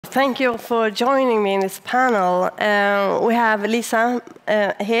Thank you for joining me in this panel. We have Lisa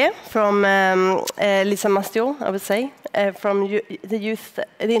here from Lisa Mastiaux, I would say, from the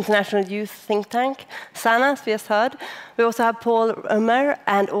International Youth Think Tank. Sanna, as we just heard. We also have Paul Omer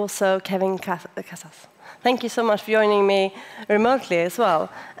and also Kevin Casas. Thank you so much for joining me remotely as well.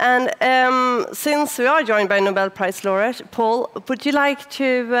 And since we are joined by Nobel Prize laureate, Paul, would you like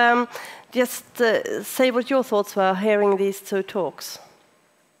to just say what your thoughts were hearing these two talks?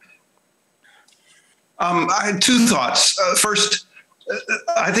 I had two thoughts. First,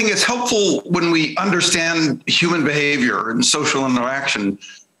 I think it's helpful when we understand human behavior and social interaction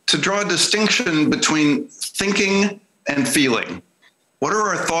to draw a distinction between thinking and feeling. What are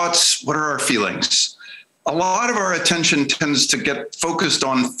our thoughts? What are our feelings? A lot of our attention tends to get focused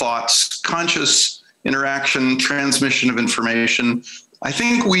on thoughts, conscious interaction, transmission of information. I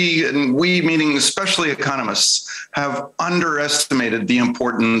think we, and we meaning especially economists, have underestimated the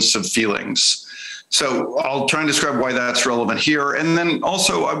importance of feelings. So I'll try and describe why that's relevant here. And then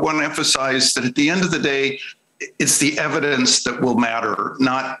also I want to emphasize that at the end of the day, it's the evidence that will matter,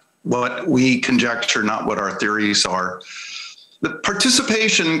 not what we conjecture, not what our theories are. The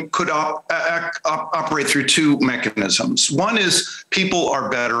participation could operate through two mechanisms. One is people are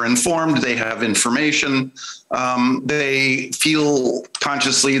better informed, they have information, they feel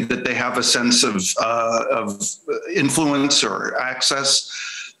consciously that they have a sense of influence or access.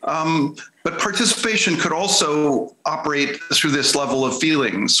 But participation could also operate through this level of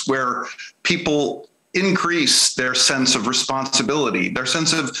feelings where people increase their sense of responsibility, their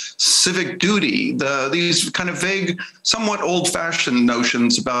sense of civic duty, these kind of vague, somewhat old-fashioned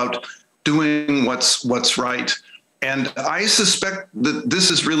notions about doing what's right. And I suspect that this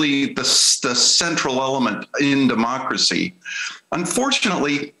is really the central element in democracy.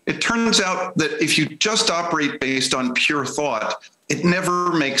 Unfortunately, it turns out that if you just operate based on pure thought, it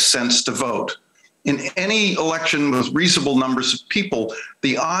never makes sense to vote. In any election with reasonable numbers of people,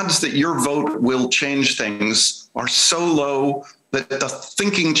 the odds that your vote will change things are so low that the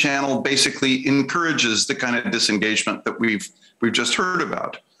thinking channel basically encourages the kind of disengagement that we've just heard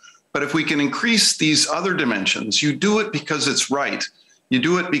about. But if we can increase these other dimensions, you do it because it's right. You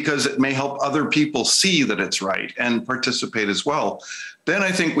do it because it may help other people see that it's right and participate as well. Then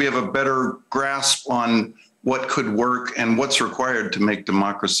I think we have a better grasp on what could work and what's required to make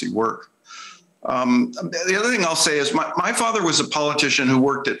democracy work. The other thing I'll say is my father was a politician who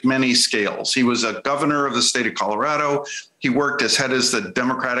worked at many scales. He was a governor of the state of Colorado. He worked as head of the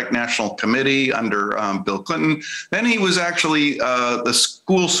Democratic National Committee under Bill Clinton. Then he was actually the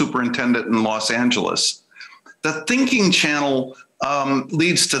school superintendent in Los Angeles. The thinking channel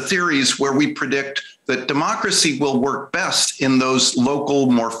leads to theories where we predict that democracy will work best in those local,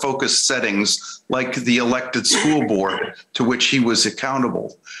 more focused settings, like the elected school board to which he was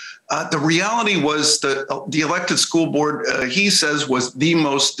accountable. The reality was that the elected school board, he says, was the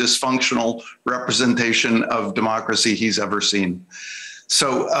most dysfunctional representation of democracy he's ever seen.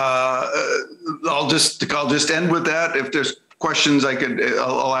 So I'll just end with that. If there's questions, I could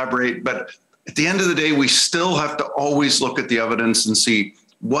elaborate. But at the end of the day, we still have to always look at the evidence and see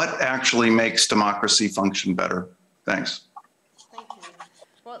what actually makes democracy function better. Thanks. Thank you.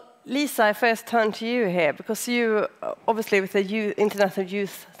 Well, Lisa, I first turn to you here, because you, obviously with the International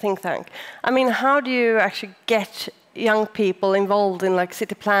Youth Think Tank, I mean, how do you actually get young people involved in like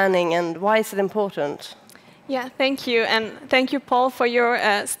city planning, and why is it important? Yeah, thank you. And thank you, Paul, for your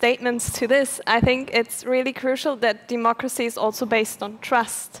statements to this. I think it's really crucial that democracy is also based on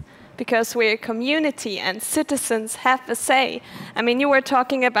trust, because we're a community and citizens have a say. I mean, you were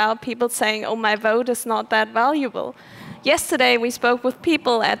talking about people saying, oh, my vote is not that valuable. Yesterday, we spoke with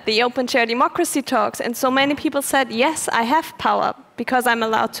people at the Open Chair Democracy talks, and so many people said, yes, I have power because I'm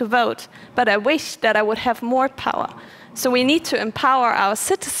allowed to vote, but I wish that I would have more power. So we need to empower our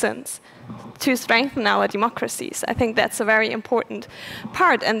citizens to strengthen our democracies. I think that's a very important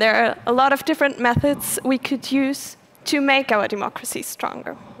part, and there are a lot of different methods we could use to make our democracy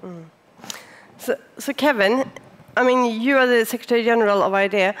stronger. Mm. So Kevin, I mean, you are the Secretary General of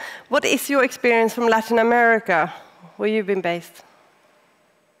IDEA. What is your experience from Latin America, where you've been based?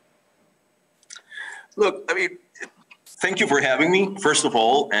 Look, I mean, thank you for having me, first of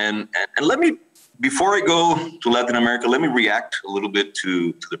all. And let me, before I go to Latin America, let me react a little bit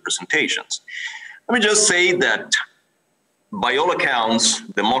to the presentations. Let me just say that by all accounts,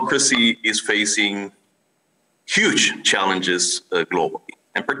 democracy is facing huge challenges globally,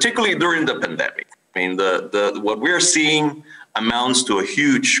 and particularly during the pandemic. I mean, what we're seeing amounts to a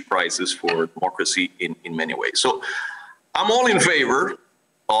huge crisis for democracy in many ways. So I'm all in favor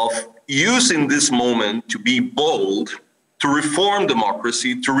of using this moment to be bold, to reform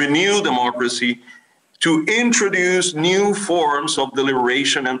democracy, to renew democracy, to introduce new forms of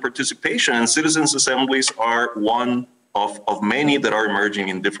deliberation and participation. And citizens' assemblies are one of many that are emerging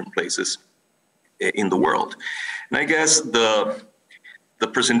in different places in the world. And I guess the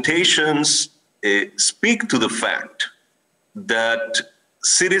presentations speak to the fact that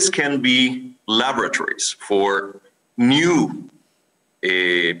cities can be laboratories for new,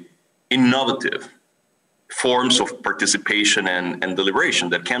 innovative forms of participation and deliberation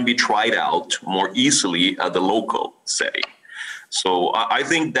that can be tried out more easily at the local setting. So I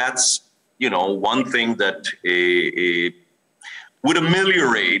think that's, one thing that would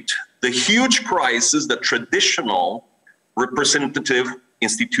ameliorate the huge crisis that traditional representative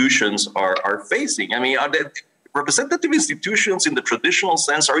institutions are facing. I mean, representative institutions in the traditional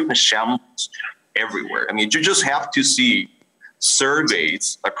sense are in a shambles everywhere. I mean, you just have to see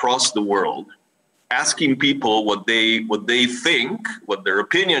surveys across the world asking people what they think, what their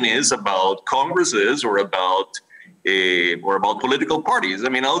opinion is about congresses or about political parties. I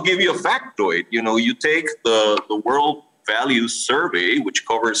mean, I'll give you a factoid. You take the World Values Survey, which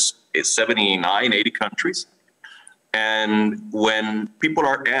covers 79, 80 countries, and when people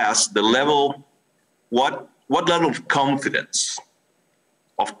are asked the level, what level of confidence,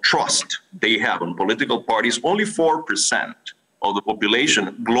 of trust they have in political parties, only 4% of the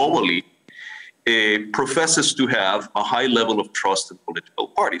population globally professes to have a high level of trust in political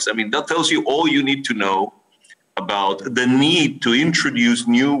parties. I mean, that tells you all you need to know about the need to introduce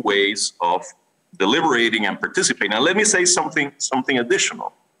new ways of deliberating and participating. Now, let me say something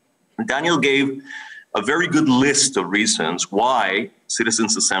additional. Daniel gave a very good list of reasons why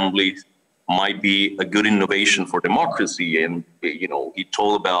citizens' assemblies might be a good innovation for democracy. And, he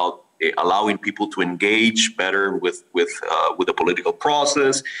told about allowing people to engage better with the political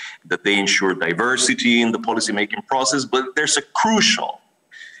process, that they ensure diversity in the policymaking process. But there's a crucial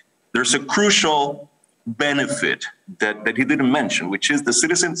benefit that he didn't mention, which is the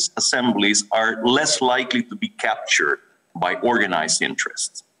citizens' assemblies are less likely to be captured by organized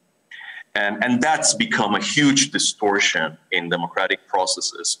interests. And that's become a huge distortion in democratic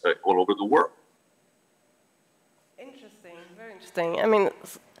processes all over the world. Interesting, very interesting. I mean,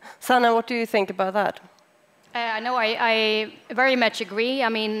 Sanna, what do you think about that? No, I very much agree. I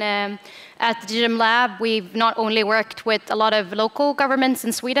mean, at the Digidem Lab, we've not only worked with a lot of local governments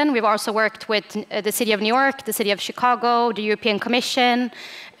in Sweden, we've also worked with the city of New York, the city of Chicago, the European Commission,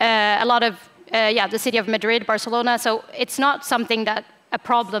 a lot of, the city of Madrid, Barcelona. So it's not something a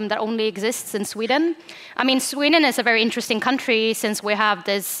problem that only exists in Sweden. I mean, Sweden is a very interesting country since we have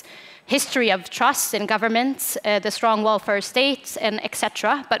this history of trust in governments, the strong welfare state, and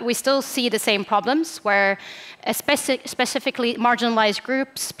etc. But we still see the same problems where specifically marginalized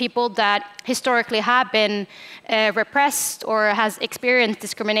groups, people that historically have been repressed or has experienced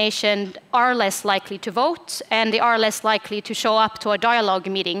discrimination, are less likely to vote, and they are less likely to show up to a dialogue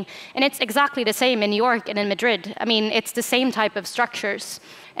meeting. And it's exactly the same in New York and in Madrid. I mean, it's the same type of structures.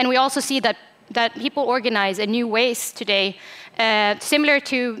 And we also see that people organize in new ways today, similar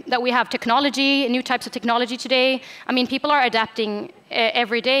to that we have technology, new types of technology today. I mean, people are adapting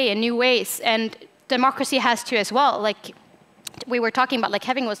every day in new ways, and democracy has to as well. Like we were talking about, like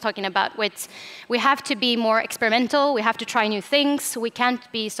Kevin was talking about, we have to be more experimental, we have to try new things, we can't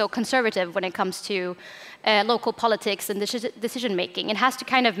be so conservative when it comes to local politics and decision making. It has to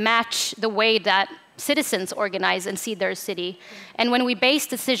kind of match the way that citizens organize and see their city. And when we base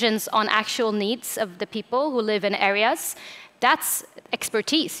decisions on actual needs of the people who live in areas, that's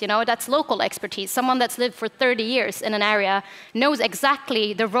expertise, that's local expertise. Someone that's lived for 30 years in an area knows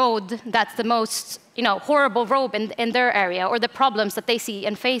exactly the road that's the most, horrible road in their area, or the problems that they see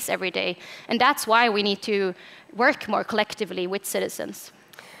and face every day. And that's why we need to work more collectively with citizens.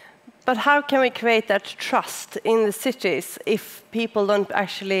 But how can we create that trust in the cities if people don't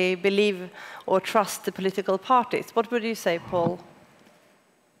actually believe or trust the political parties? What would you say, Paul?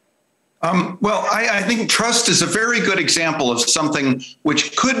 Well, I think trust is a very good example of something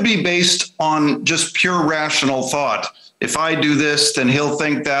which could be based on just pure rational thought. If I do this, then he'll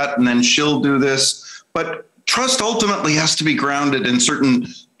think that, and then she'll do this. But trust ultimately has to be grounded in certain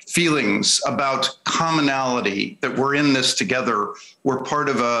feelings about commonality, that we're in this together. We're part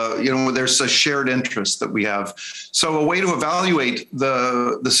of there's a shared interest that we have. So a way to evaluate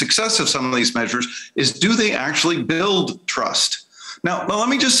the success of some of these measures is, do they actually build trust? Now, let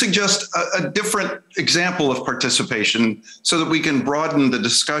me just suggest a different example of participation so that we can broaden the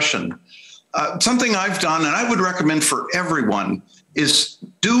discussion. Something I've done, and I would recommend for everyone, is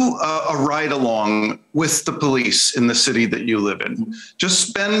do a ride along with the police in the city that you live in. Just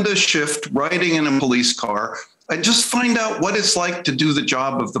spend a shift riding in a police car. just find out what it's like to do the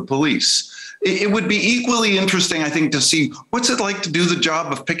job of the police. It would be equally interesting, I think, to see what's it like to do the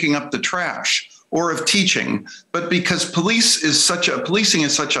job of picking up the trash or of teaching. But because policing is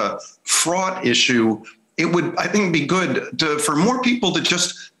such a fraught issue, it would, I think, be good for more people to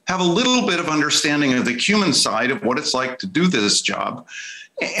just have a little bit of understanding of the human side of what it's like to do this job.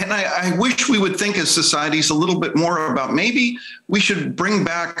 And I wish we would think as societies a little bit more about maybe we should bring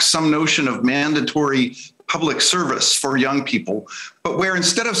back some notion of mandatory public service for young people, but where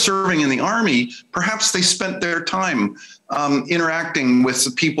instead of serving in the army, perhaps they spent their time interacting with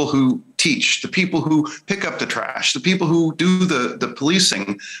the people who teach, the people who pick up the trash, the people who do the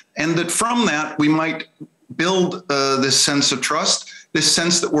policing, and that from that we might build this sense of trust, this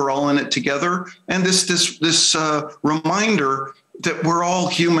sense that we're all in it together, and this reminder that we're all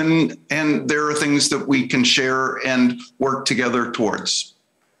human and there are things that we can share and work together towards.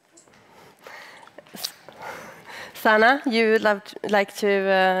 Sanna, you would like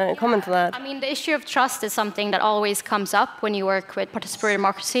to comment on that? I mean, the issue of trust is something that always comes up when you work with participatory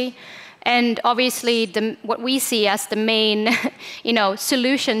democracy. And obviously, what we see as the main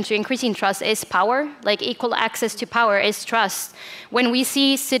solution to increasing trust is power. Like equal access to power is trust. When we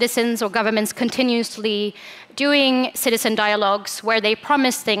see citizens or governments continuously doing citizen dialogues where they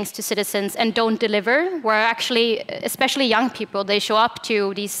promise things to citizens and don't deliver, where actually, especially young people, they show up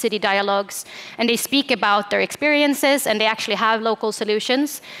to these city dialogues and they speak about their experiences and they actually have local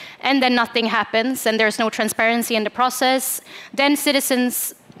solutions, and then nothing happens and there's no transparency in the process, then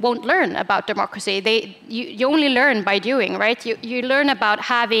citizens won't learn about democracy. You only learn by doing, right? You learn about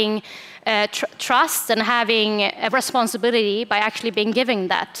having trust and having a responsibility by actually being given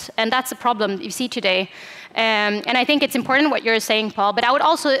that. And that's a problem you see today. And I think it's important what you're saying, Paul, but I would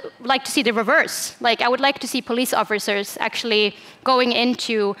also like to see the reverse. Like, I would like to see police officers actually going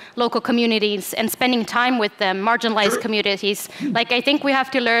into local communities and spending time with them, marginalized communities. Like, I think we have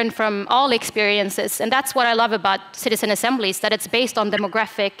to learn from all experiences, and that's what I love about citizen assemblies, that it's based on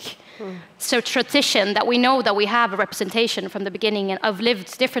demographic tradition, that we know that we have a representation from the beginning of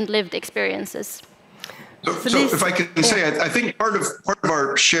different lived experiences. So if I can say, I think part of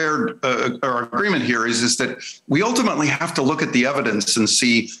our shared our agreement here is that we ultimately have to look at the evidence and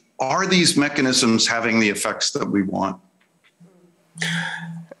see, are these mechanisms having the effects that we want?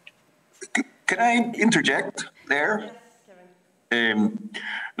 Can I interject there?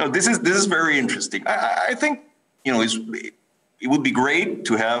 No, this is very interesting. I think it would be great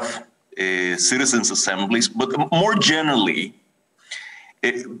to have citizens assemblies, but more generally,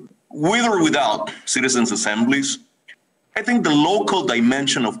 with or without citizens assemblies, I think the local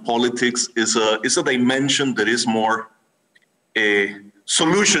dimension of politics is a dimension that is more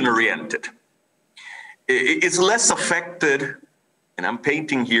solution-oriented. It's less affected, and I'm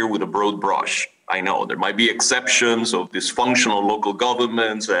painting here with a broad brush. I know there might be exceptions of dysfunctional local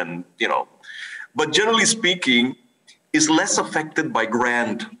governments but generally speaking, is less affected by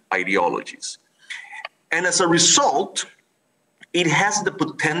grand ideologies. And as a result, it has the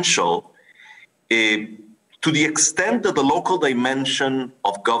potential, to the extent that the local dimension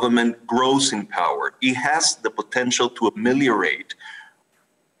of government grows in power, it has the potential to ameliorate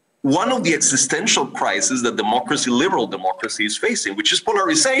one of the existential crises that liberal democracy is facing, which is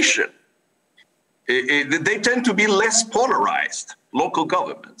polarization. They tend to be less polarized, local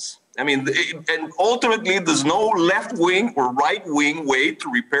governments. I mean, and ultimately there's no left wing or right wing way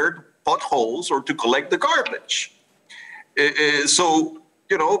to repair potholes or to collect the garbage. So,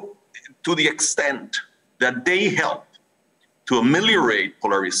 to the extent that they help to ameliorate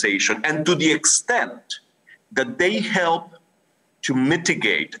polarization, and to the extent that they help to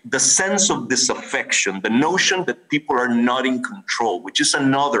mitigate the sense of disaffection, the notion that people are not in control, which is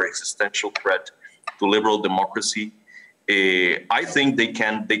another existential threat to liberal democracy, I think they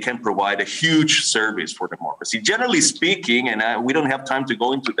can provide a huge service for democracy. Generally speaking, and we don't have time to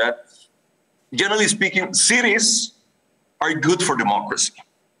go into that, generally speaking, cities are good for democracy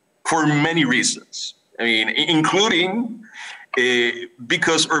for many reasons. I mean, including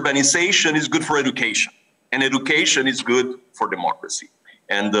because urbanization is good for education, and education is good for democracy.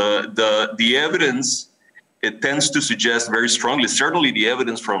 And the evidence, it tends to suggest very strongly, certainly the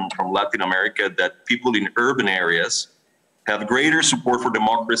evidence from Latin America, that people in urban areas have greater support for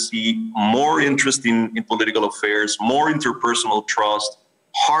democracy, more interest in political affairs, more interpersonal trust,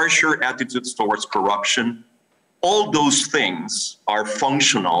 harsher attitudes towards corruption. All those things are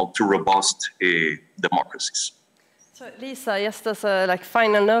functional to robust democracies. So, Lisa, just as a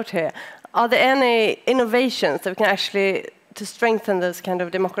final note here, are there any innovations that we can actually to strengthen those kind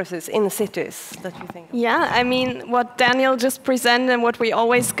of democracies in cities that you think of? Yeah, I mean, what Daniel just presented and what we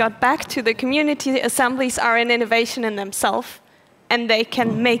always got back to, the community assemblies are an innovation in themselves, and they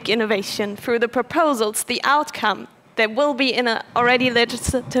can make innovation through the proposals, the outcome that will be in an already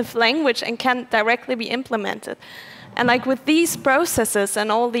legislative language and can directly be implemented. And like with these processes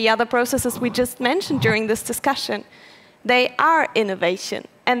and all the other processes we just mentioned during this discussion, they are innovation,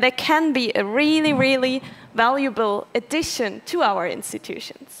 and they can be a really, really valuable addition to our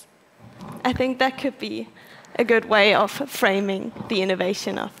institutions. I think that could be a good way of framing the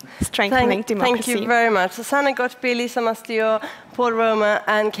innovation of strengthening democracy. Thank you very much. Sanna Ghotbi, Lisa Mastiaux, Paul Romer,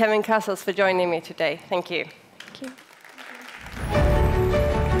 and Kevin Casas for joining me today. Thank you.